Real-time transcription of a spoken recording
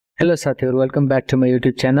Hello साथीहरु, welcome back to my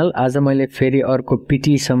YouTube channel. आज मैले फेरि अर्को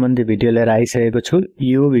पीटी सम्बन्धी भिडियो लिएर आइसकेको छु।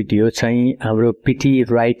 यो भिडियो चाहिँ हाम्रो पीटी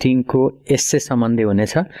राइटिङ को एस्से सम्बन्धी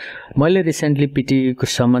हुनेछ। मैले रिसेन्टली पीटी को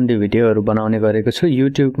सम्बन्धी भिडियोहरु बनाउने गरेको छु।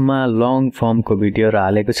 युट्युबमा लङ फर्म को भिडियोहरु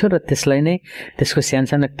हालेको छु र त्यसलाई नै त्यसको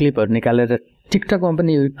सानो क्लिपहरु निकालेर टिकटकमा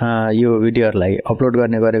पनि यो भिडियोहरुलाई अपलोड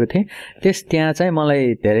गर्ने गरेको थिएँ। त्यहाँ चाहिँ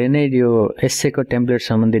मलाई धेरै नै यो एस्सेको टेम्प्लेट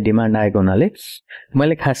सम्बन्धी डिमान्ड आएको हुनाले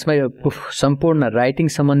मैले खासमा यो सम्पूर्ण राइटिङ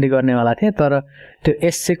सम्बन्धी गर्नेवाला थिएँ, तर त्यो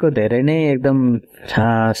एस्सेको धेरै नै एकदम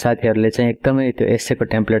साथीहरुले चाहिँ एकदमै त्यो एस्सेको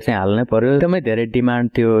टेम्प्लेट चाहिँ हाल्नै पर्यो। एकदमै धेरै डिमान्ड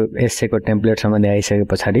त्यो एस्सेको टेम्प्लेट सम्बन्धी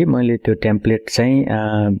आइसकेपछि मैले त्यो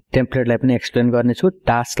टेम्प्लेटलाई पनि एक्सप्लेन गर्नेछु,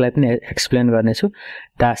 टास्कलाई पनि एक्सप्लेन गर्नेछु।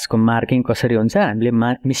 टास्कको मार्किङ कसरी हुन्छ, हामीले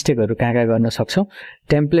मिस्टेकहरु कहाँ गर्न सक्छौं।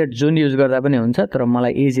 टेम्प्लेट जुन युज गर्दा पनि हुन्छ, तर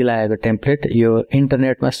मलाई इजी लागेको टेम्प्लेट यो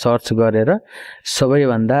इन्टरनेटमा सर्च गरेर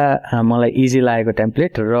सबैभन्दा मलाई इजी लागेको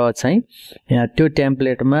टेम्प्लेट र चाहिँ त्यो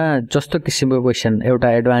टेम्प्लेटमा जस्तो किसिमको क्वेशन,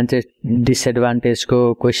 एउटा एडभान्टेज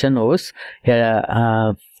डिसएडभान्टेजको क्वेशन होस् या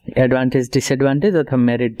एडभान्टेज डिसएडभान्टेज अथवा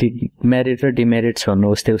मेरिट र डिमेरिट्स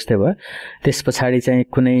भन्नुहोस्, त्यस्तै भयो। त्यसपछि चाहिँ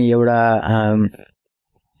कुनै एउटा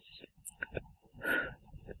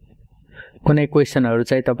कुनै क्वेशनहरु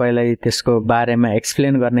चाहिँ तपाईलाई त्यसको बारेमा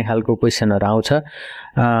एक्सप्लेन गर्ने खालको क्वेशनहरु आउँछ,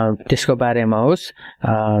 त्यसको बारेमा होस्।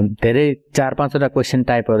 धेरै 4-5 वटा क्वेशन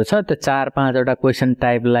टाइपहरु छ। त्यो 4-5 वटा क्वेशन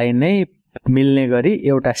टाइपलाई नै मिल्ने गरी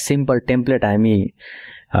एउटा सिम्पल टेम्प्लेट हामी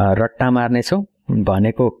रट्टा मार्ने छौं,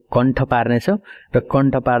 भनेको कण्ठ पार्ने छौं र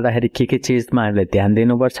कण्ठ पार्दाखेरि के चीजमा हामीले ध्यान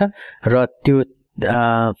दिनुपर्छ र त्यो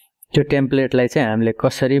टेम्प्लेटलाई चाहिँ हामीले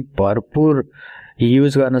कसरी भरपूर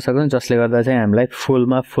युज गर्न सक्छौं जसले गर्दा चाहिँ हामीलाई फुल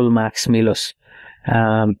मार्क्स मिलोस्।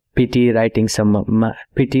 पीटी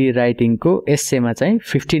राइटिङको एस्सेमा चाहिँ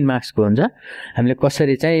 15 मार्क्स को हुन्छ। हामीले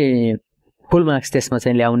कसरी चाहिँ फुल मार्क्स त्यसमा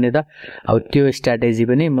चाहिँ ल्याउने त, अब त्यो स्ट्र्याटेजी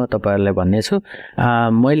पनि म तपाईहरुलाई भन्ने छु।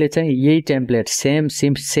 मैले चाहिँ यही टेम्प्लेट सेम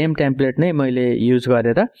टेम्प्लेट नै मैले युज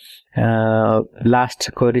गरेर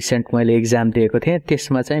लास्टको रिसेन्ट मैले एक्जाम दिएको थिएँ।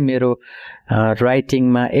 त्यसमा चाहिँ मेरो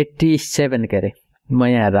राइटिङमा 87 के अरे म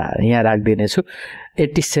यहाँ राख्दिने छु,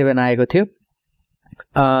 87 आएको थियो।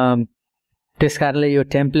 त्यसकारणले यो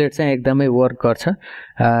टेम्प्लेट चाहिँ एकदमै वर्क गर्छ।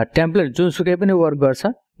 टेम्प्लेट जुनसुकै पनि वर्क गर्छ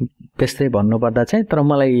त्यस्तै भन्नुपर्दा चाहिँ, तर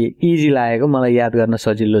मलाई इजी लागेको, मलाई याद गर्न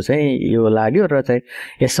सजिलो चाहिँ यो लाग्यो र चाहिँ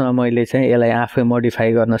यसमा मैले चाहिँ यसलाई आफै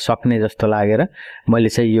मोडिफाई गर्न सक्ने जस्तो लागेर मैले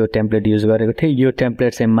चाहिँ यो टेम्प्लेट युज गरेको थिएँ। यो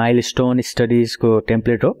टेम्प्लेट चाहिँ माइलस्टोन स्टडीजको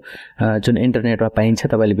टेम्प्लेट हो, जुन इन्टरनेटमा पाइन्छ।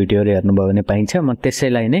 तपाईले भिडियोहरु हेर्नुभयो भने पाइन्छ। म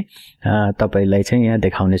त्यसैलाई नै तपाईलाई चाहिँ यहाँ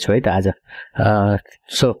देखाउने छु है त आज।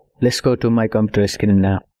 So let's go to my computer screen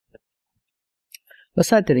now.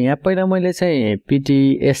 साथीहरु, यहाँ पहिला मैले चाहिँ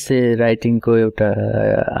पीटी एस्से राइटिङको एउटा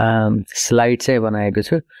स्लाइड चाहिँ बनाएको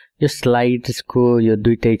छु। यो स्लाइड्सको यो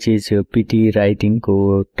दुईटै चीज, यो पीटी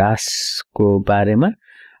राइटिङको टास्कको बारेमा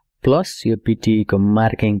प्लस यो पीटी को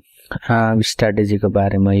मार्किङ स्ट्र्याटेजीको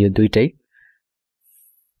बारेमा यो दुईटै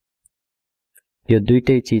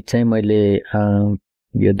चीज चाहिँ मैले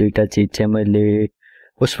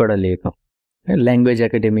उसबाट लिएको, ल्याङ्ग्वेज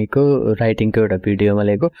एकाडेमीको राइटिङको एउटा भिडियोमा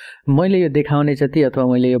लिएको। मैले यो देखाउने जति अथवा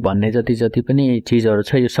मैले यो भन्ने जति पनि चीजहरु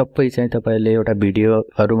छ, यो सबै चाहिँ तपाईहरुले एउटा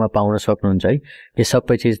भिडियोहरुमा पाउन सक्नुहुन्छ है। यो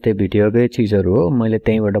सबै चीज त्यही भिडियोकै चीजहरु हो। मैले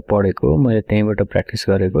त्यहीबाट पढेको, मैले त्यहीबाट प्र्याक्टिस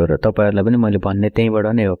गरेको र तपाईहरुलाई पनि मैले भन्ने त्यहीबाट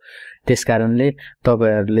नै हो। त्यसकारणले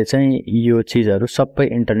तपाईहरुले चाहिँ यो चीजहरु सबै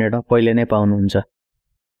इन्टरनेटमा पहिले नै पाउनुहुन्छ।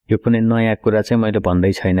 यो कुनै नयाँ कुरा चाहिँ मैले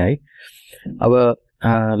भन्दै छैन है। अब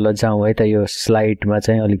ल जाउँ है त यो स्लाइडमा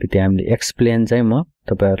चाहिँ अलिकति हामीले एक्सप्लेन चाहिँ म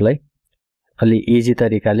तपाईहरुलाई अलि इजी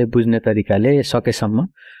तरिकाले, बुझ्ने तरिकाले सकेसम्म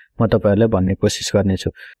म तपाईहरुलाई भन्ने कोसिस गर्नेछु।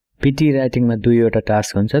 पीटी राइटिङमा दुईवटा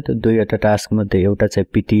टास्क हुन्छ। त्यो दुईवटा टास्क मध्ये एउटा चाहिँ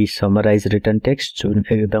पीटी समराइज रिटन टेक्स्ट, जुन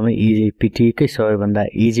एकदमै इजी, पीटी कै सबैभन्दा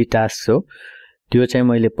इजी टास्क हो। त्यो चाहिँ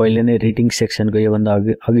मैले पहिले नै रिडिङ सेक्सनको योभन्दा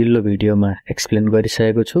अघिल्लो भिडियोमा एक्सप्लेन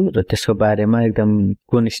गरिसकेको छु र त्यसको बारेमा एकदम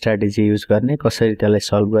कुन स्ट्र्याटेजी युज गर्ने, कसरी त्यसलाई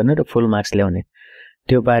सल्भ गर्ने र फुल मार्क्स ल्याउने,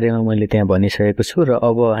 त्यो बारेमा मैले त्यहाँ भनिसकेको छु। र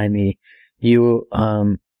अब हामी यो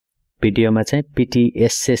भिडियोमा चाहिँ पीटी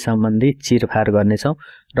एस्से सम्बन्धी चिरफार गर्नेछौँ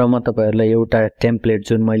र म तपाईहरुलाई एउटा टेम्प्लेट,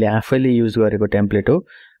 जुन मैले आफैले युज गरेको टेम्प्लेट हो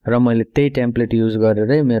र मैले त्यही टेम्प्लेट युज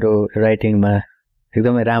गरेरै मेरो राइटिङमा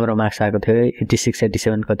एकदमै राम्रो मार्क्स आएको थियो,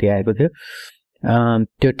 86-87 कति आएको थियो।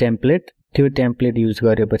 त्यो टेम्प्लेट युज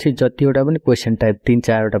गरेपछि जतिवटा पनि क्वेशन टाइप,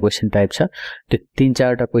 3-4 वटा क्वेशन टाइप छ, त्यो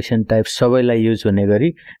 3-4 वटा क्वेशन टाइप सबैलाई युज हुने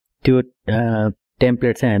गरी त्यो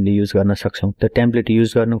टेम्प्लेट चाहिँ हामीले युज गर्न सक्छौं। त्यो टेम्प्लेट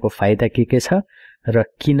युज गर्नुको फाइदा के छ र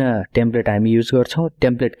किन टेम्प्लेट हामी युज गर्छौं,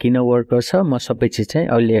 टेम्प्लेट किन वर्क गर्छ, म सबै चीज चाहिँ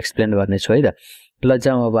अहिले एक्सप्लेन गर्ने छु है त। ल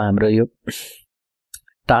जाउँ अब हाम्रो यो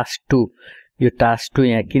टास्क 2। यो टास्क 2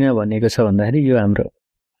 यहाँ किन भनेको छ भन्दाखेरि यो हाम्रो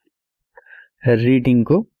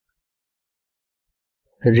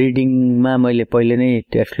रिडिङमा मैले पहिले नै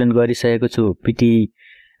त्यो एक्सप्लेन गरिसकेको छु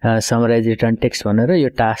PTE समराइज रिटर्न टेक्स्ट भनेर। यो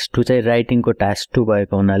टास्क 2 चाहिँ राइटिङको टास्क 2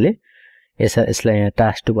 भएको हुनाले यसलाई यहाँ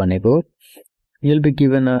टास्क 2 भनेको। You'll be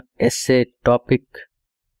given a essay topic.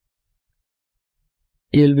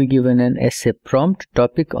 You'll be given an essay prompt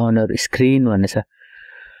topic on your screen भनेछ।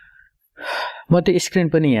 म त्यो स्क्रिन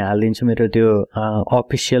पनि यहाँ हालिदिन्छु। मेरो त्यो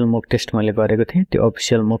अफिसियल मोक टेस्ट मैले गरेको थिएँ। त्यो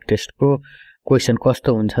अफिसियल मोक टेस्टको क्वेशन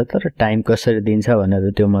कस्तो हुन्छ तर टाइम कसरी दिन्छ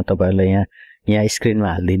भनेर त्यो म तपाईहरुलाई यहाँ स्क्रिनमा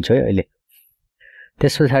हालिदिन्छु है अहिले।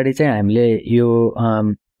 त्यसपछि चाहिँ हामीले यो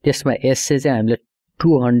त्यसमा एसे चाहिँ हामीले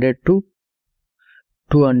 200 to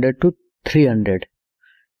 300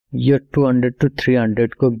 यो 200 to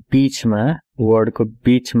 300 को बीचमा वर्डको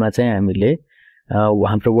बीचमा चाहिँ हामीले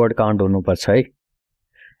हाम्रो वर्ड काउन्ट हुनुपर्छ है।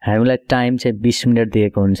 हामीलाई टाइम चाहिँ 20 मिनेट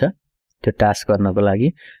दिएको हुन्छ त्यो टास्क गर्नको लागि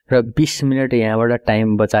र 20 मिनेट यहाँबाट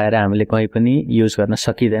टाइम बचाएर हामीले कहीं पनि युज गर्न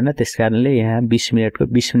सकिदैन। त्यसकारणले यहाँ 20 मिनेटको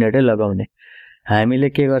 20 मिनेटै लगाउने। हामीले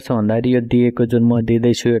के गर्छौं भन्दाखेरि यो दिएको जुन म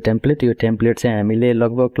दिदै छु यो टेम्प्लेट चाहिँ हामीले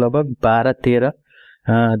लगभग 12 13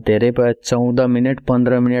 धेरै भयो 14 मिनेट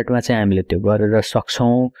 15 मिनेटमा चाहिँ हामीले त्यो गरेर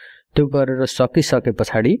सक्छौं। त्यो गरेर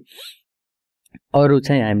सकिसकेपछि अरु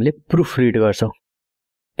चाहिँ हामीले प्रुफ रिड गर्छौं।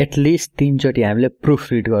 एटलिस्ट 3 चोटी हामीले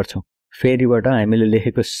प्रुफ रिड गर्छौं। फेरिबाट हामीले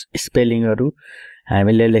लेखेको स्पेलिङहरु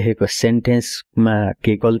हामीले लेखेको सेन्टेन्समा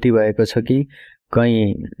के गल्ती भएको छ कि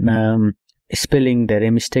कहीं स्पेलिङ धेरै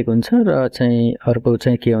मिस्टेक हुन्छ र चाहिँ अर्को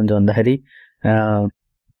चाहिँ के हुन्छ भन्दाखेरि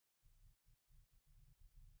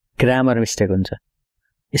ग्रामर मिस्टेक हुन्छ।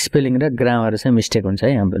 स्पेलिङ र ग्रामर चाहिँ मिस्टेक हुन्छ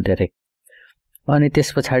है हाम्रो धेरै। अनि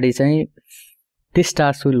त्यसपछि चाहिँ this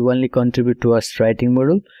task will only contribute towards writing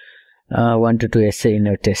module 1 to 2 essay in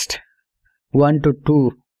your test 1 to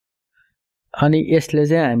 2 अनि यसले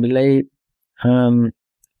चाहिँ हामीलाई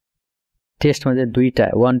टेस्टमा चाहिँ दुईटा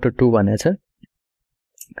 1 to 2 भनेछ।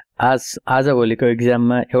 आज भोलिको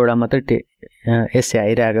एक्जाममा एउटा मात्रै एसे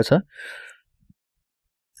आइरहेको छ।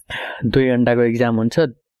 2 घण्टाको एक्जाम हुन्छ।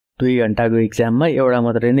 2 घण्टाको एक्जाममा एउटा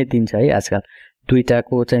मात्रै नै दिन्छ है आजकल।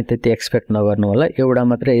 दुईटाको चाहिँ त्यति एक्सपेक्ट नगर्नु होला। एउटा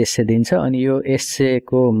मात्रै एसे दिन्छ अनि यो एसे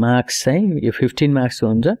को मार्क्स चाहिँ यो 15 मार्क्स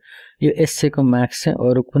हुन्छ। यो एसे को मार्क्स चाहिँ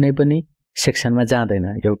अरु कुनै पनि सेक्सनमा जाँदैन।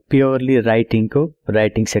 यो प्योरली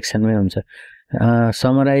राइटिङ सेक्सनमै हुन्छ।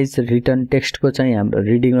 समराइज रिटर्न टेक्स्टको चाहिँ हाम्रो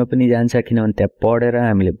रिडिङमा पनि जान्छ किनभने त्यहाँ पढेर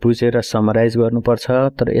हामीले बुझेर समराइज गर्नुपर्छ।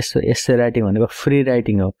 तर एसे राइटिङ भनेको फ्री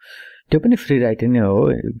राइटिङ हो। त्यो पनि फ्री राइटिङ नै हो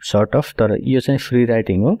सर्ट अफ, तर यो चाहिँ फ्री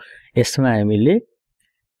राइटिङ हो। यसमा हामीले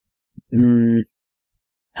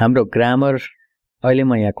हाम्रो ग्रामर अहिले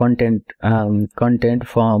म यहाँ कन्टेन्ट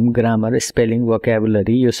फर्म ग्रामर स्पेलिङ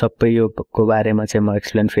भोक्याबुलरी यो सबै यो को बारेमा चाहिँ म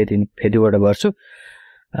एक्सप्लेन फेरिबाट गर्छु।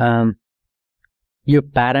 यो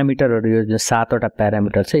प्यारामिटरहरु यो 7 वटा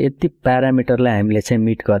प्यारामिटर छ। यति प्यारामिटरलाई हामीले चाहिँ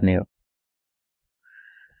मिट गर्ने हो।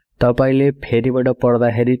 तपाईले फेरिबाट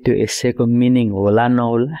पढ्दाखेरि त्यो एसेको मिनिङ होला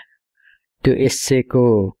नहोला, त्यो एसेको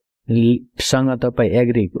सँग तपाई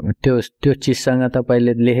एग्री त्यो चीजसँग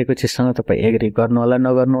तपाईले लेखेको चीजसँग तपाई एग्री गर्नु होला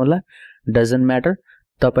नगर्नु होला डजन्ट म्याटर।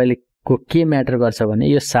 तपाईले को के म्याटर गर्छ भने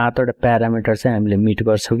यो 7 वटा प्यारामिटर चाहिँ हामीले मिट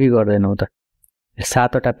गर्छौं कि गर्दैनौं त।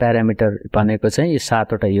 7 वटा प्यारामिटर भनेको चाहिँ यो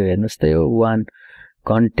 7 वटा यो हेर्नुस् त यो 1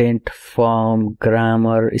 कन्टेन्ट फर्म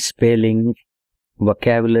ग्रामर स्पेलिङ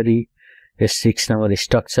भोक्याबुलरी, यो 6 नम्बर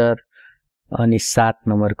स्ट्रक्चर अनि 7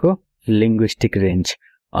 नम्बरको लिंग्विस्टिक रेन्ज।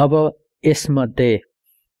 अब यसमध्ये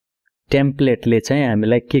टेम्प्लेटले चाहिँ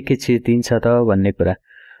हामीलाई के चीज दिन्छ त भन्ने कुरा।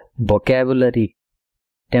 भोक्याबुलरी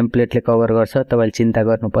टेम्प्लेटले कभर गर्छ, तपाईले चिन्ता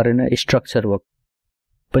गर्नु पर्दैन। स्ट्रक्चर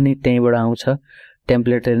पनि त्यहीबाट आउँछ,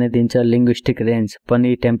 टेम्प्लेटले नै दिन्छ। लिंग्विस्टिक रेन्ज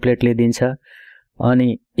पनि टेम्प्लेटले दिन्छ अनि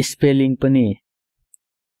स्पेलिङ पनि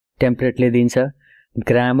टेम्प्लेटले दिन्छ।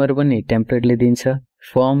 ग्रामर पनि टेम्प्लेटले दिन्छ।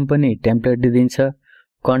 फर्म पनि टेम्प्लेटले दिन्छ।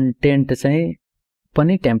 कन्टेन्ट चाहिँ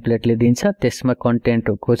पनि टेम्प्लेटले दिन्छ। त्यसमा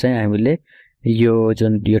कन्टेन्टको चाहिँ हामीले यो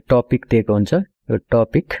जुन यो टपिक दिएको हुन्छ यो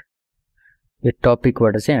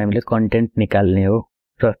टपिकबाट चाहिँ हामीले कन्टेन्ट निकाल्ने हो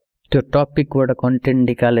र त्यो टपिकबाट कन्टेन्ट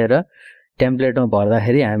निकालेर टेम्प्लेटमा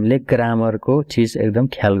भर्दाखेरि हामीले ग्रामरको चीज एकदम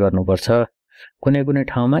ख्याल गर्नुपर्छ। कुनै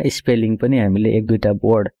ठाउँमा स्पेलिङ पनि हामीले एक दुईटा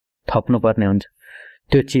वर्ड थप्नु पर्ने हुन्छ।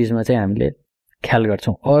 त्यो चीजमा चाहिँ हामीले ख्याल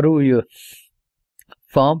गर्छौं। अरु यो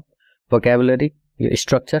फर्म भोक्याबुलरी यो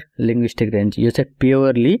स्ट्रक्चर लिंग्विस्टिक रेन्ज यो चाहिँ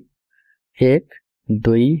प्योरली 1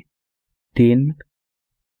 2 3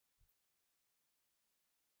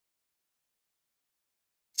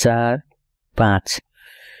 4 5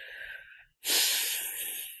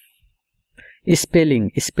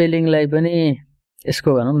 स्पेलिङलाई पनि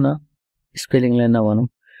यसको भनौं न, स्पेलिङलाई नभनौं।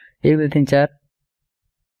 1 2 3 4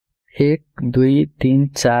 1 2 3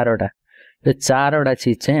 4 वटा यो 4 वटा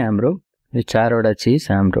चीज चाहिँ हाम्रो यो 4 वटा चीज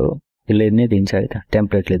हाम्रो यसले नै दिन्छ है त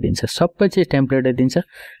टेम्प्लेटले दिन्छ सबै चिज टेम्प्लेटले दिन्छ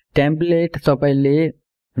टेम्प्लेट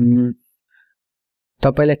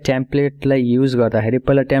तपाईले टेम्प्लेटलाई युज गर्दाखेरि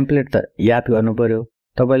पहिला टेम्प्लेट त याद गर्नु पर्यो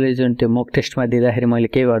तपाईले जुन त्यो मक टेस्टमा दिँदाखेरि मैले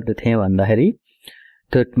के गर्दै थिएँ भन्दाखेरि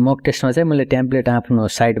त्यो मक टेस्टमा चाहिँ मैले टेम्प्लेट आफ्नो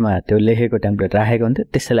साइडमा त्यो लेखेको टेम्प्लेट राखेको हुन्थ्यो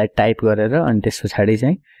त्यसैलाई टाइप गरेर अनि त्यसपछि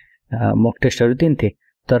चाहिँ मक टेस्टहरु दिन्थे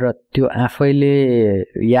तर त्यो आफैले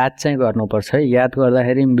याद चाहिँ गर्नुपर्छ है याद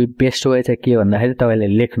गर्दाखेरि बेस्ट वे चाहिँ के भन्दाखेरि तपाईले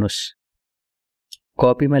लेख्नुस्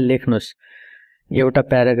कपीमा लेख्नुस् एउटा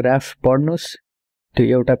प्याराग्राफ पढ्नुस् त्यो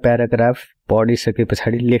एउटा प्याराग्राफ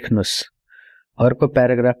पढिसकेपछि लेख्नुस् अर्को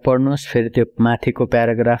प्याराग्राफ पढ्नुस् फेरि त्यो माथिको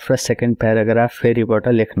प्याराग्राफ र सेकेन्ड प्याराग्राफ फेरिबाट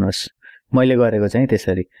लेख्नुस् मैले गरेको चाहिँ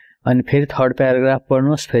त्यसरी अनि फेरि थर्ड प्याराग्राफ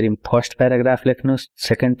पढ्नुस् फेरि first paragraph लेख्नुस्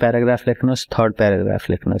second paragraph लेख्नुस् third paragraph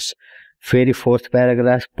लेख्नुस् फेरि फोर्थ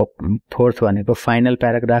भनेको फाइनल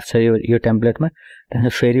प्याराग्राफ छ यो टेम्प्लेटमा त्यसपछि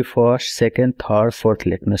फेरि फर्स्ट सेकेन्ड थर्ड फोर्थ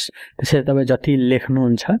लेख्नुस् त्यसरी तपाई जति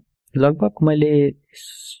लेख्नुहुन्छ लगभग मैले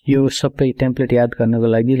यो सबै टेम्प्लेट याद गर्नको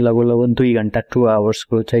लागि लगभग 2 घण्टा 2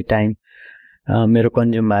 आवर्सको चाहिँ टाइम मेरो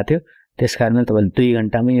कन्ज्युम भएको थियो त्यसकारण तपाईले 2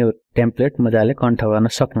 घण्टामै यो टेम्प्लेट मजाले कन्ठ गर्न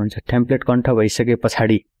सक्नुहुन्छ टेम्प्लेट कन्ठ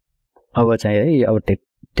भइसकेपछि अब चाहिँ है अब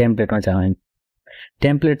टेम्प्लेटमा जाउँ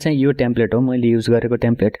टेम्प्लेट चाहिँ यो टेम्प्लेट हो मैले युज गरेको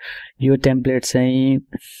टेम्प्लेट यो टेम्प्लेट चाहिँ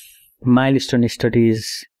माइलस्टोन स्टडीज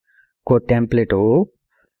को टेम्प्लेट हो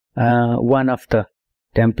वान अफ द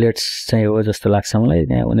टेम्प्लेट्स चाहिँ हो जस्तो लाग्छ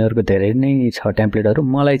मलाई उनीहरुको धेरै नै छ टेम्प्लेटहरु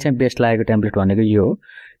मलाई चाहिँ बेस्ट लागेको टेम्प्लेट भनेको यो हो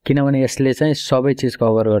किनभने यसले चाहिँ सबै चिज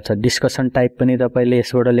कभर गर्छ डिस्कसन टाइप पनि तपाईले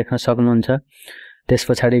यसबाट लेख्न सक्नुहुन्छ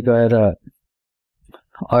त्यसपछि गएर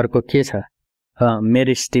अर्को के छ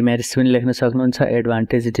मेरिट्स डिमेरिट्स पनि लेख्न सक्नुहुन्छ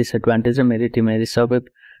एडभान्टेज डिसएडभान्टेज र मेरिट डिमेरिट सबै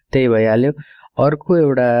त्यही भइहाल्यो अर्को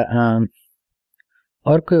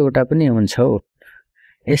एउटा पनि हुन्छ हो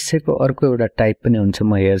एसेको अर्को एउटा टाइप पनि हुन्छ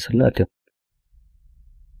म हेर्छु ल त्यो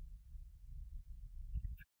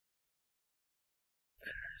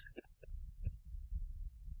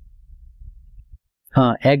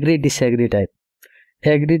एग्री डिसएग्री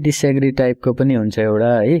टाइपको पनि हुन्छ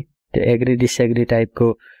एउटा है त्यो एग्री डिसएग्री टाइपको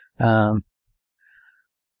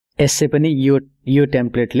एसे पनि यो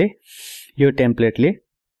टेम्प्लेटले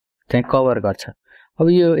चाहिँ कभर गर्छ अब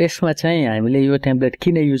यो यसमा चाहिँ हामीले यो टेम्प्लेट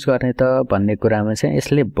किन युज गर्ने त भन्ने कुरामा चाहिँ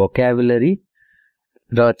यसले भोक्याबुलरी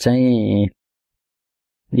र चाहिँ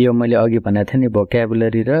यो मैले अघि भनेको थिएँ नि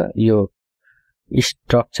भोक्याबुलरी र यो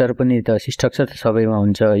स्ट्रक्चर पनि त स्ट्रक्चर त सबैमा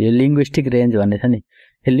हुन्छ यो लिंग्विस्टिक रेन्ज भन्ने छ नि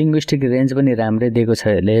यो लिंग्विस्टिक रेन्ज पनि राम्रै दिएको छ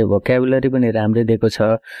यसले भोक्याबुलरी पनि राम्रै दिएको छ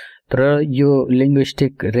तर यो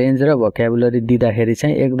लिंग्विस्टिक रेन्ज र भोक्याबुलरी दिँदाखेरि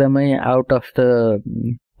चाहिँ एकदमै आउट अफ द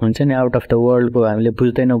हुन्छ नि आउट अफ द वर्ल्ड को हामीले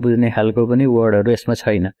बुझ्दै नबुझ्ने खालको पनि वर्डहरु यसमा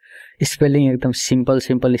छैन स्पेलिङ एकदम सिम्पल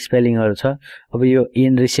स्पेलिङहरु छ अब यो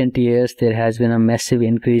in recent years there has been a massive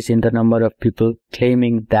increase in the number of people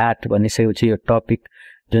claiming that भनिसकेपछि यो टपिक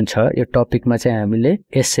जुन छ यो टपिकमा चाहिँ हामीले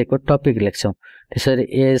एसे को टपिक लेख्छौं त्यसरी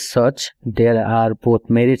as such there are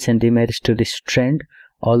both merits and demerits to this trend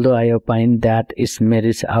although I opine that its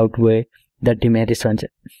merits outweigh the demerits भन्छ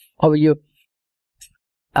अब यो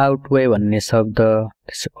outweigh भन्ने शब्द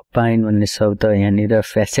opine भन्ने शब्द यहाँनिर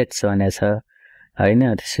facets भनेको छ हैन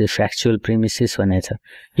त्यसै factual premises भनेको छ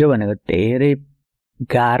यो भनेको धेरै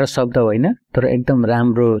गाह्रो शब्द होइन तर एकदम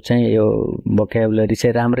राम्रो चाहिँ यो भोक्याबुलरी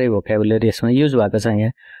चाहिँ राम्रै भोक्याबुलरी यसमा युज भएको छ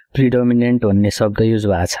यहाँ प्रिडोमिनेन्ट भन्ने शब्द युज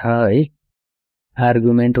भएको छ है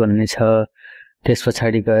आर्गुमेन्ट भन्ने छ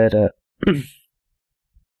त्यसपछि गएर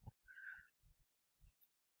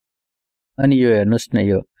अनि यो हेर्नुस् न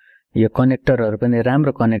यो कनेक्टरहरु पनि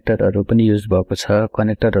राम्रो कनेक्टरहरु पनि युज भएको छ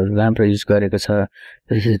कनेक्टरहरु राम्रो युज गरेको छ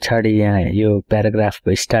त्यसपछि यहाँ यो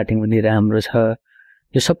प्याराग्राफको स्टार्टिङ पनि राम्रो छ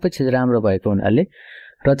यो सबै चीज राम्रो भएको हुनाले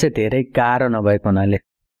र चाहिँ धेरै गाह्रो नभएको हुनाले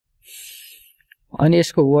अनि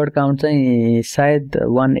यसको वर्ड काउन्ट चाहिँ सायद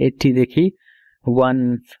 180 देखि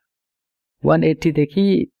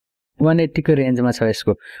 180 को रेन्जमा छ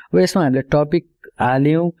यसको अब यसमा हामीले टपिक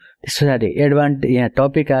हाल्यौं त्यसपछि यहाँ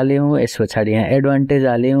टपिक हाल्यौं यसपछि यहाँ एडभान्टेज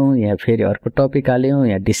हाल्यौं यहाँ फेरि अर्को टपिक हाल्यौं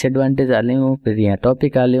यहाँ डिसएडभान्टेज हाल्यौं फेरि यहाँ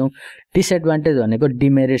टपिक हाल्यौं डिसएडभान्टेज भनेको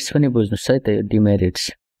डिमेरिट्स पनि बुझ्नुस् है त यो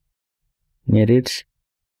डिमेरिट्स मेरिट्स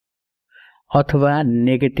अथवा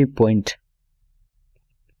नेगेटिभ पोइन्ट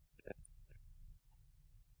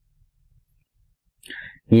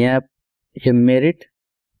यहाँ यो मेरिट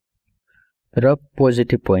र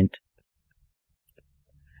positive point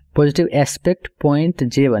positive aspect point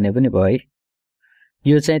जे भने पनि भयो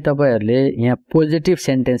यो चाहिँ तपाईहरुले यहाँ पोजिटिभ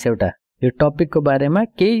सेन्टेन्स एउटा यो टपिकको बारेमा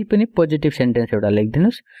केही पनि पोजिटिभ सेन्टेन्स एउटा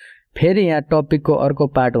लेख्दिनुस् फेरि यहाँ टपिकको अर्को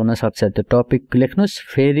पार्ट हुन सक्छ त्यो टपिक लेख्नुस्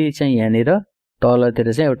फेरि चाहिँ यहाँनिर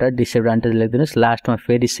तलतिर चाहिँ एउटा डिसएडभान्टेज लेख्दिनुस् लास्टमा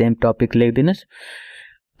फेरि सेम टपिक लेख्दिनुस्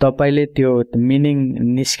तपाईले त्यो मिनिङ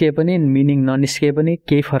निस्के पनि मिनिङ ननिस्के पनि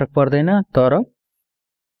केही फरक पर्दैन तर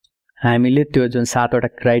हामीले त्यो जुन 7 वटा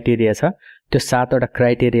क्राइटेरिया छ त्यो 7 वटा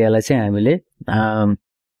क्राइटेरियालाई चाहिँ हामीले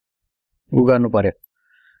उ गर्नु पर्यो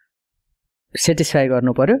सेटिस्फाई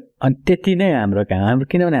गर्नु पर्यो अनि त्यति नै हाम्रो काम हाम्रो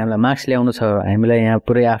किनभने हामीलाई मार्क्स ल्याउनु छ हामीलाई यहाँ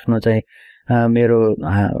पुरै आफ्नो चाहिँ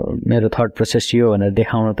मेरो थर्ड प्रोसेस यो भनेर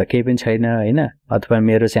देखाउनु त केही पनि छैन हैन अथवा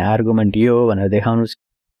मेरो चाहिँ आर्गुमेन्ट यो हो भनेर देखाउनु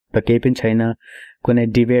त केही पनि छैन कुनै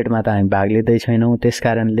डिबेटमा त हामी भाग लिँदै छैनौं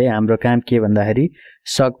त्यसकारणले हाम्रो काम के भन्दाखेरि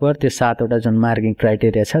सकभर त्यो 7 वटा जुन मार्किङ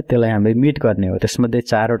क्राइटेरिया छ त्यसलाई हामीले मिट गर्ने हो त्यसमध्ये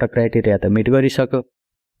 4 वटा क्राइटेरिया त मिट गरिसक्यो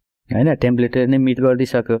हैन टेम्प्लेटले नै मिट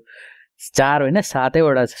गरिसक्यो 4 हैन 7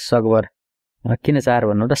 वटा सकभर किन 4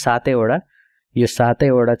 भन्नु त 7 वटा यो 7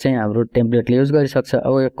 वटा चाहिँ हाम्रो टेम्प्लेटले युज गरिसक्छ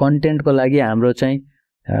अब यो कन्टेन्टको लागि हाम्रो चाहिँ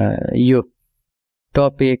यो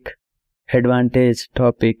topic advantage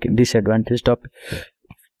topic disadvantage topic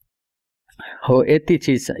हो यति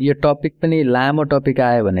चीज यो टपिक पनि लामो टपिक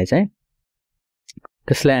आयो भने चाहिँ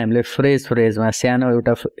त्यसलाई हामीले फ्रेजमा सानो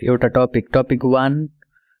एउटा टपिक 1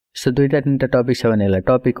 सो दुईटा तीनटा टपिक छ भने यसलाई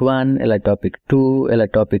टपिक 1 यसलाई टपिक 2 यसलाई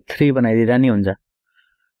टपिक 3 बनाइदिरा नि हुन्छ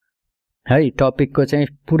है टपिकको चाहिँ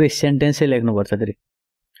पुरै सेन्टेन्सै लेख्नु पर्छ फेरि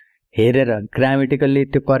हेरेर ग्रामेटिकल्ली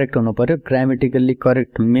त्यो करेक्ट हुनु पर्यो ग्रामेटिकल्ली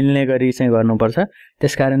करेक्ट मिल्ने गरी चाहिँ गर्नुपर्छ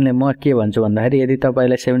त्यसकारणले म के भन्छु भन्दाखेरि यदि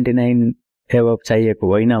तपाईलाई 79 एबभ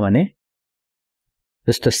चाहिएको होइन भने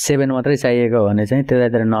जस्तो 7 मात्रै चाहिएको भने चाहिँ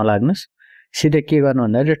त्यतातिर नलाग्नुस् सिधै के गर्नु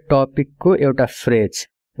भन्दाखेरि टपिकको एउटा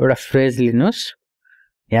फ्रेज लिनुस्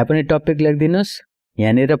यहाँ पनि टपिक लेख्दिनुस्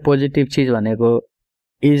यहाँनिर पोजिटिभ चीज भनेको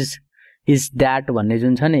इज दैट भन्ने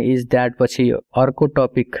जुन छ नि इज दैट पछि अर्को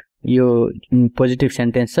टपिक यो पोजिटिभ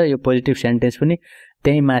सेन्टेन्स छ यो पोजिटिभ सेन्टेन्स पनि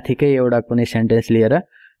त्यही माथिकै एउटा कुनै सेन्टेन्स लिएर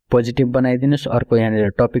पोजिटिभ बनाइदिनुस् अर्को यहाँनिर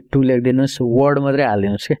टपिक 2 लेख्दिनुस् वर्ड मात्रै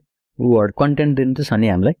हाल्दिनुस् के वर्ड कन्टेन्ट दिनु त छ नि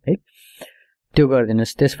हामीलाई है त्यो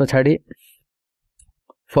गर्दिनुस् त्यसपछि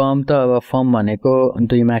फर्म त अब फर्म भनेको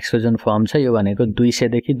 2 मार्क्सको जुन फर्म छ यो भनेको 200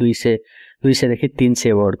 देखि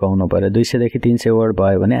 300 वर्डको हुनु पर्यो 200 देखि 300 वर्ड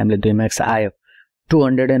भयो भने हामीले 2 मार्क्स आयो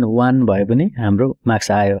 201 भए पनि हाम्रो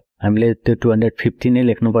मार्क्स आयो हामीले त्यो 250 नै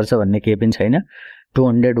लेख्नुपर्छ भन्ने केही पनि छैन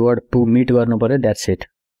 200 वर्ड टु मिट गर्नु पर्यो द्याट्स इट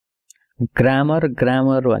ग्रामर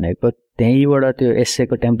भनेको त्यहीबाट त्यो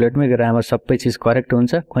एसेको टेम्प्लेटमै ग्रामर सबै चीज करेक्ट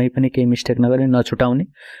हुन्छ कहीं पनि केही मिस्टेक नगर्ने नछुटाउने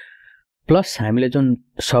प्लस हामीले जुन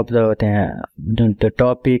शब्द त्यहाँ जुन त्यो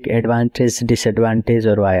टपिक एडभान्टेज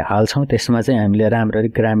डिसएडभान्टेजहरु हाल्छौं त्यसमा चाहिँ हामीले राम्ररी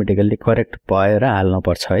ग्रामेटिकली करेक्ट भएर हाल्नु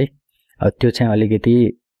पर्छ है त्यो चाहिँ अलिकति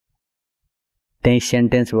त्यही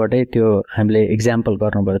सेन्टेन्सबाटै त्यो हामीले एक्जाम्पल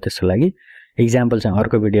गर्नु पर्यो त्यसको लागि एक्जाम्पल चाहिँ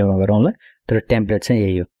अर्को भिडियोमा गरौँला तर टेम्प्लेट चाहिँ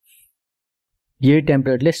यही हो यही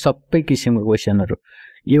टेम्प्लेटले सबै किसिमको क्वेशनहरु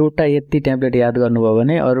एउटा यति टेम्प्लेट याद गर्नुभयो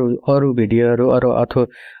भने अरु भिडियोहरु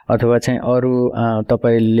अथवा चाहिँ अरु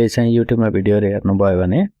तपाईले चाहिँ युट्युबमा भिडियोहरु हेर्नु भयो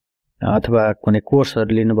भने अथवा कुनै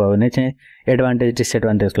कोर्सहरु लिनु भयो भने चाहिँ एडभान्टेज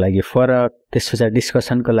डिसएडभान्टेजको लागि फरक त्यसपछि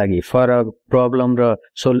डिस्कसनको लागि फरक प्रब्लम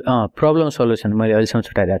सोलुसन मैले अहिलेसम्म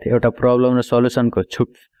छुटाइरहेको थिएँ एउटा प्रब्लम र सोलुसनको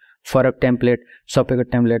फरक टेम्प्लेट सबैको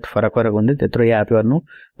टेम्प्लेट फरक हुँदै त्यत्रो याद गर्नु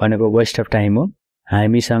भनेको वेस्ट अफ टाइम हो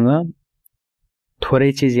हामीसँग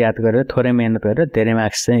थोरै चीज याद गरेर थोरै मेहनत गरेर धेरै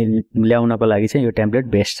मार्क्स चाहिँ ल्याउनको लागि चाहिँ यो टेम्प्लेट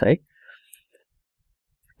बेस्ट छ है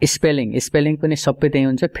स्पेलिङ पनि सबै त्यही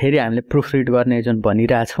हुन्छ फेरि हामीले प्रुफ रिड गर्ने जुन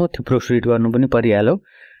भनिराछौं त्यो प्रुफ रिड गर्नु पनि परिहाल्यो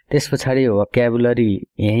त्यसपछि भोक्याबुलरी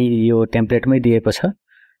यही यो टेम्प्लेटमै दिएको छ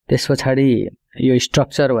त्यसपछि यो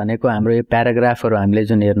स्ट्रक्चर भनेको हाम्रो यो प्याराग्राफहरु हामीले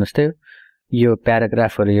जुन हेर्नुस् त यो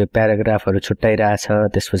प्याराग्राफहरु छुट्टाइराछ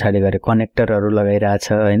त्यसपछि गरे कनेक्टरहरु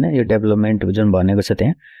लगाइराछ हैन यो डेभलपमेन्ट जुन भनेको छ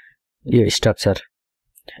त्यहाँ यो स्ट्रक्चर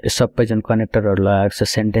सबै जुन कनेक्टरहरु लगाएको छ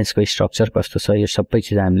सेन्टेन्सको स्ट्रक्चर कस्तो छ यो सबै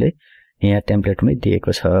चीज हामीले यहाँ टेम्प्लेटमै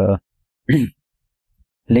दिएको छ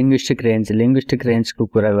लिंग्विस्टिक रेन्जको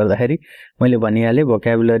कुरा गर्दाखेरि मैले भनिहाले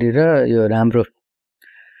भोक्याबुलरी र यो राम्रो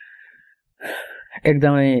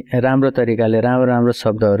एकदमै राम्रो तरिकाले राम्रो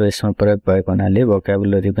शब्दहरु यसमा प्रयोग भएको हुनाले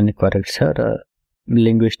भोक्याबुलरी पनि करेक्ट छ र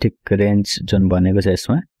लिंग्विस्टिक रेन्ज जुन भनेको छ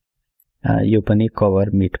यसमा यो पनि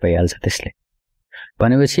कभर मिट भइहाल्छ त्यसले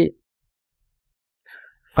भनेपछि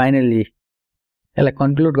फाइनली यसलाई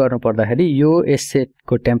कन्क्लुड गर्नु पर्दाखेरि यो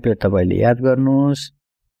एसेको टेम्प्लेट तपाईले याद गर्नुस्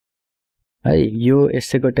है यो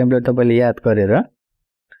एसेको टेम्प्लेट तपाईले याद गरेर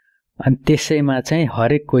अनि त्यसैमा चाहिँ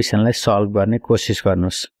हरेक क्वेशनलाई सल्भ गर्ने कोशिश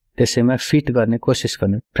गर्नुस् त्यसैमा फिट गर्ने कोशिश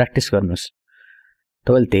गर्नु प्र्याक्टिस गर्नुस्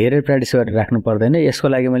तपाईले धेरै प्र्याक्टिस गरेर राख्नु पर्दैन यसको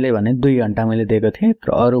लागि मैले भने 2 घण्टा मैले दिएको थिएँ तर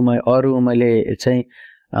अरु मैले चाहिँ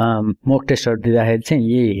मोक टेस्टहरु दिँदाखेरि चाहिँ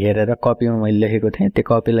यही हेरेर कपीमा मैले लेखेको थिएँ त्यो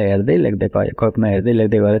कपीलाई हेर्दै लेख्दै कपीमा हेर्दै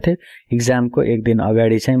लेख्दै गरेको थिएँ एक्जामको एक दिन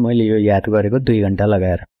अगाडि चाहिँ मैले यो याद गरेको 2 घण्टा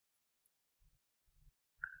लगाएर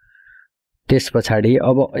त्यसपछि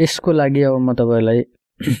अब यसको लागि अब म तपाईलाई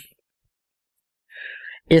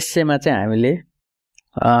एस्सेमा चाहिँ हामीले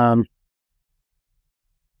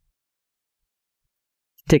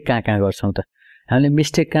मिस्टेक कहाँ गर्छौं त हामीले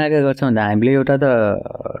मिस्टेक कहाँ गर्छौं भन्दा हामीले एउटा त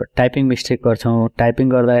टाइपिङ मिस्टेक गर्छौं टाइपिङ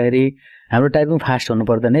गर्दाखेरि हाम्रो टाइपिङ फास्ट हुनु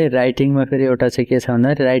पर्दैन है राइटिङमा फेरि एउटा चाहिँ के छ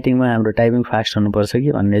भन्दा राइटिङमा हाम्रो टाइपिङ फास्ट हुनुपर्छ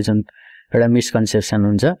कि भन्ने जुन एउटा मिसकन्सेप्सन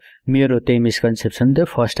हुन्छ मेरो त्यही मिसकन्सेप्सन थियो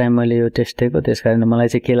फर्स्ट टाइम मैले यो टेस्ट दिएको त्यसकारण मलाई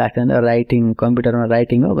चाहिँ के लाग्थ्यो भन्दा राइटिङ कम्प्युटरमा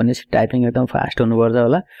राइटिङ हो भनेपछि टाइपिङ एकदम फास्ट हुनुपर्छ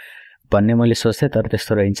होला भन्ने मैले सोच्थेँ तर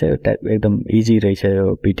त्यस्तो रहन्छ यो एकदम इजी रहेछ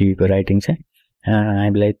यो PTE को राइटिङ चाहिँ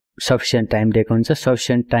हामीलाई सफिसिएन्ट टाइम दिएको हुन्छ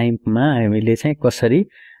सफिसिएन्ट टाइममा हामीले चाहिँ कसरी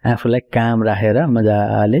आफूलाई काम राखेर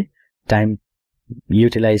मजाले टाइम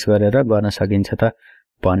युटिलाइज गरेर गर्न सकिन्छ त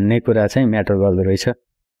भन्ने कुरा चाहिँ म्याटर गर्दो रहेछ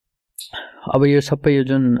अब यो सबै यो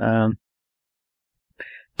जुन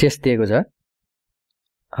टेस्ट दिएको छ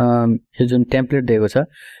यो जुन टेम्प्लेट दिएको छ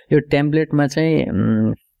यो टेम्प्लेटमा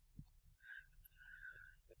चाहिँ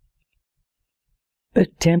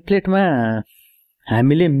टेम्प्लेटमा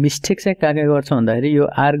हामीले मिस्टेक चाहिँ कहाँ गर्छौं भन्दाखेरि यो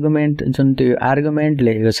आर्गुमेन्ट जुन त्यो आर्गुमेन्ट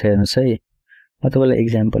लेखेको छ हेर्नुस् है म तपाईलाई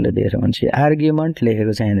एक्जाम्पलले दिएर भन्छु आर्गुमेन्ट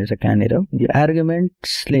लेखेको छ हेर्नुस् कहाँनिर यो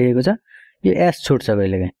आर्गुमेन्ट्स लेखेको छ यो एस छुट्छ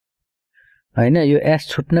कहिलेकाहीँ हैन यो एस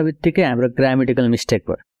छुट्न बित्तिकै हाम्रो ग्रामेटिकल मिस्टेक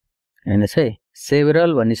भयो हेर्नुस् है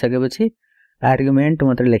सेभरल भनिसकेपछि आर्गुमेन्ट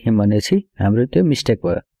मात्र लेख्यौं भनेपछि हाम्रो त्यो मिस्टेक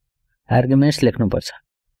भयो आर्गुमेन्ट्स लेख्नुपर्छ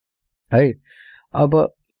है अब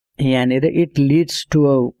यहाँनिर it leads to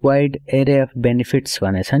a wide एरे अफ बेनिफिट्स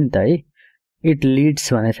भनेछ नि त है इट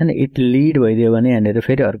लिड्स भनेछ नि इट लिड भइदियो भने यहाँनिर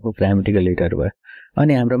फेरि अर्को ग्रामेटिकल इरर भयो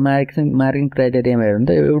अनि हाम्रो मार्किङ क्राइटेरियामा हेर्नु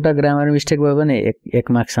त एउटा ग्रामर मिस्टेक भयो भने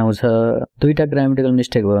 1 मार्क्स आउँछ दुईटा ग्रामेटिकल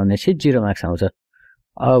मिस्टेक भयो भने 0 मार्क्स आउँछ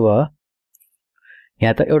अब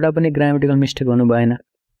यहाँ त एउटा पनि ग्रामेटिकल मिस्टेक हुनु भएन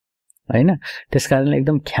हैन त्यसकारणले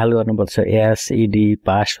एकदम ख्याल गर्नुपर्छ S ED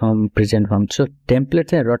past form present firm so template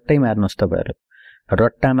चाहिँ रट्टै मार्नुस् तपाईहरु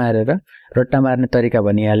रट्टा मार्ने तरिका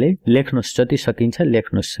भनिहाले लेख्नुस् जति सकिन्छ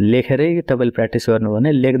लेख्नुस् लेखेरै तपाईले प्र्याक्टिस गर्नु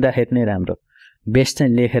भने लेख्दाखेरि नै राम्रो बेस्ट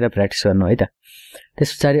चाहिँ लेखेर प्र्याक्टिस गर्नु है त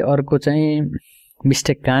त्यसपछि अर्को चाहिँ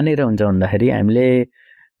मिस्टेक कहाँनिर हुन्छ भन्दाखेरि हामीले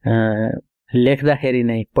लेख्दाखेरि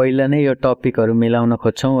नै पहिला नै यो टपिकहरु मिलाउन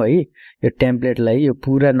खोज्छौं है यो टेम्प्लेटलाई यो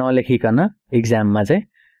पूरा नलेखिकन एक्जाममा चाहिँ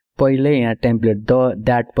पहिल्यै यहाँ टेम्प्लेट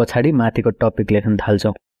दैट पछाडी माथिको टपिक लेख्न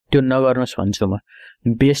थाल्छौं त्यो नगर्नुस् भन्छु म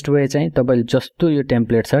बेस्ट वे चाहिँ तपाईले जस्तो यो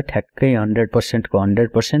टेम्प्लेट छ ठ्याक्कै 100% को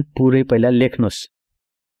 100% पुरै पहिला लेख्नुस्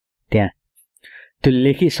त्यहाँ त्यो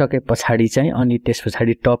लेखिसके पछाडी चाहिँ अनि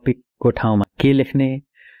त्यसपछि टपिकको ठाउँमा के लेख्ने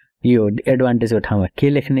यो एडभान्टेजको ठाउँमा के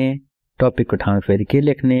लेख्ने टपिकको ठाउँमा फेरि के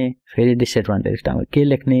लेख्ने फेरि डिसएडभान्टेजको ठाउँमा के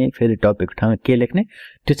लेख्ने फेरि टपिकको ठाउँमा के लेख्ने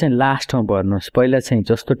त्यो चाहिँ लास्टमा पर्नुस् पहिला चाहिँ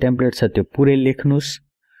जस्तो टेम्प्लेट छ त्यो पुरै लेख्नुस्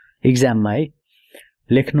एक्जाममा है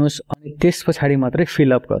लेख्नुस् अनि त्यसपछि मात्रै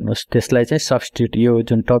फिल अप गर्नुस् त्यसलाई चाहिँ सब्स्टिट्युट यो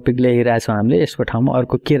जुन टपिक लेखिरहेछौं हामीले यसको ठाउँमा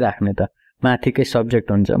अर्को के राख्ने त माथिकै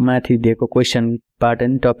सब्जेक्ट हुन्छ माथि दिएको क्वेशन पार्ट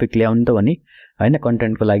अनि टपिक ल्याउनु त भनी हैन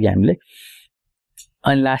कन्टेन्टको लागि हामीले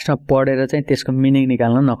अनि लास्टमा पढेर चाहिँ त्यसको मिनिङ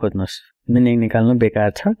निकाल्न नखोज्नुस् मिनिङ निकाल्नु बेकार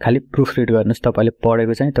छ खाली प्रुफ रिड गर्नुस् तपाईले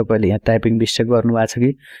पढेको चाहिँ तपाईले यहाँ टाइपिङ मिस्टेक गर्नु भएको छ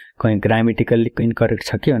कि कहीं ग्रामेटिकली इनकरेक्ट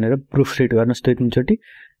छ कि भनेर प्रुफ रिड गर्नुस् दुई तीनचोटी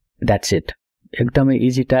द्याट्स इट एकदमै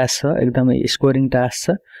इजी टास्क छ एकदमै स्कोरिङ टास्क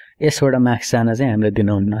छ यसबाट मार्क्स जान चाहिँ हामीले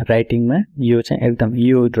दिनुहुन्न राइटिङमा यो चाहिँ एकदम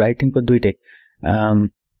यो राइटिङको दुईटै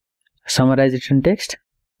समराइजेसन टेक्स्ट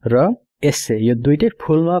र एस्से यो दुईटै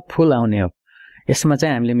फुलमा फुल आउने हो यसमा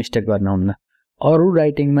चाहिँ हामीले मिस्टेक गर्न हुन्न अरु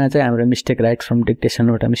राइटिङमा चाहिँ हाम्रो मिस्टेक राइट फ्रम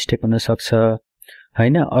डिक्टेसनबाट मिस्टेक हुन सक्छ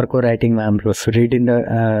हैन अर्को राइटिङमा हाम्रो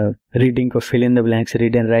रिडिङको fill in the blanks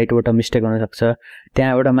read and राइटबाट mistake हुन सक्छ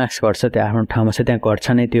त्यहाँ एउटा मार्क्स घट्छ त्यो आफ्नो ठाउँमा छ त्यहाँ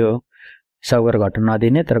घट्छ नै त्यो सगर घट्न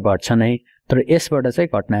नदिने तर घट्छ नै तर यसबाट चाहिँ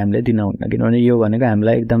घट्न हामीले दिन हुन्न किनभने यो भनेको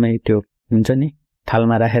हामीलाई एकदमै त्यो हुन्छ नि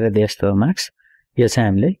थालमा राखेर दिए जस्तो मार्क्स यो चाहिँ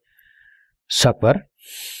हामीले सकभर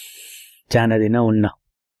जान दिन हुन्न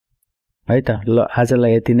है त ल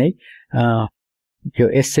आजलाई यति नै यो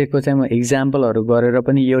एस्सेको चाहिँ म एक्जाम्पलहरु गरेर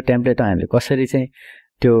पनि यो टेम्प्लेटमा हामीले कसरी चाहिँ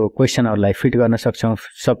त्यो क्वेशनहरुलाई फिट गर्न सक्छौं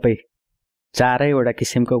सबै चारैवटा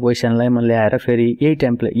किसिमको क्वेशनलाई म ल्याएर फेरि यही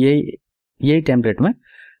टेम्प्लेटमा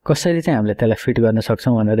कसरी चाहिँ हामीले त्यसलाई फिट गर्न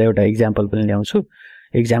सक्छौं भनेर एउटा एक्जाम्पल पनि ल्याउँछु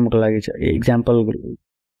एक्जाम्पलको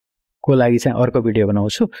लागि चाहिँ अर्को भिडियो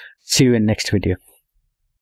बनाउँछु C you in next video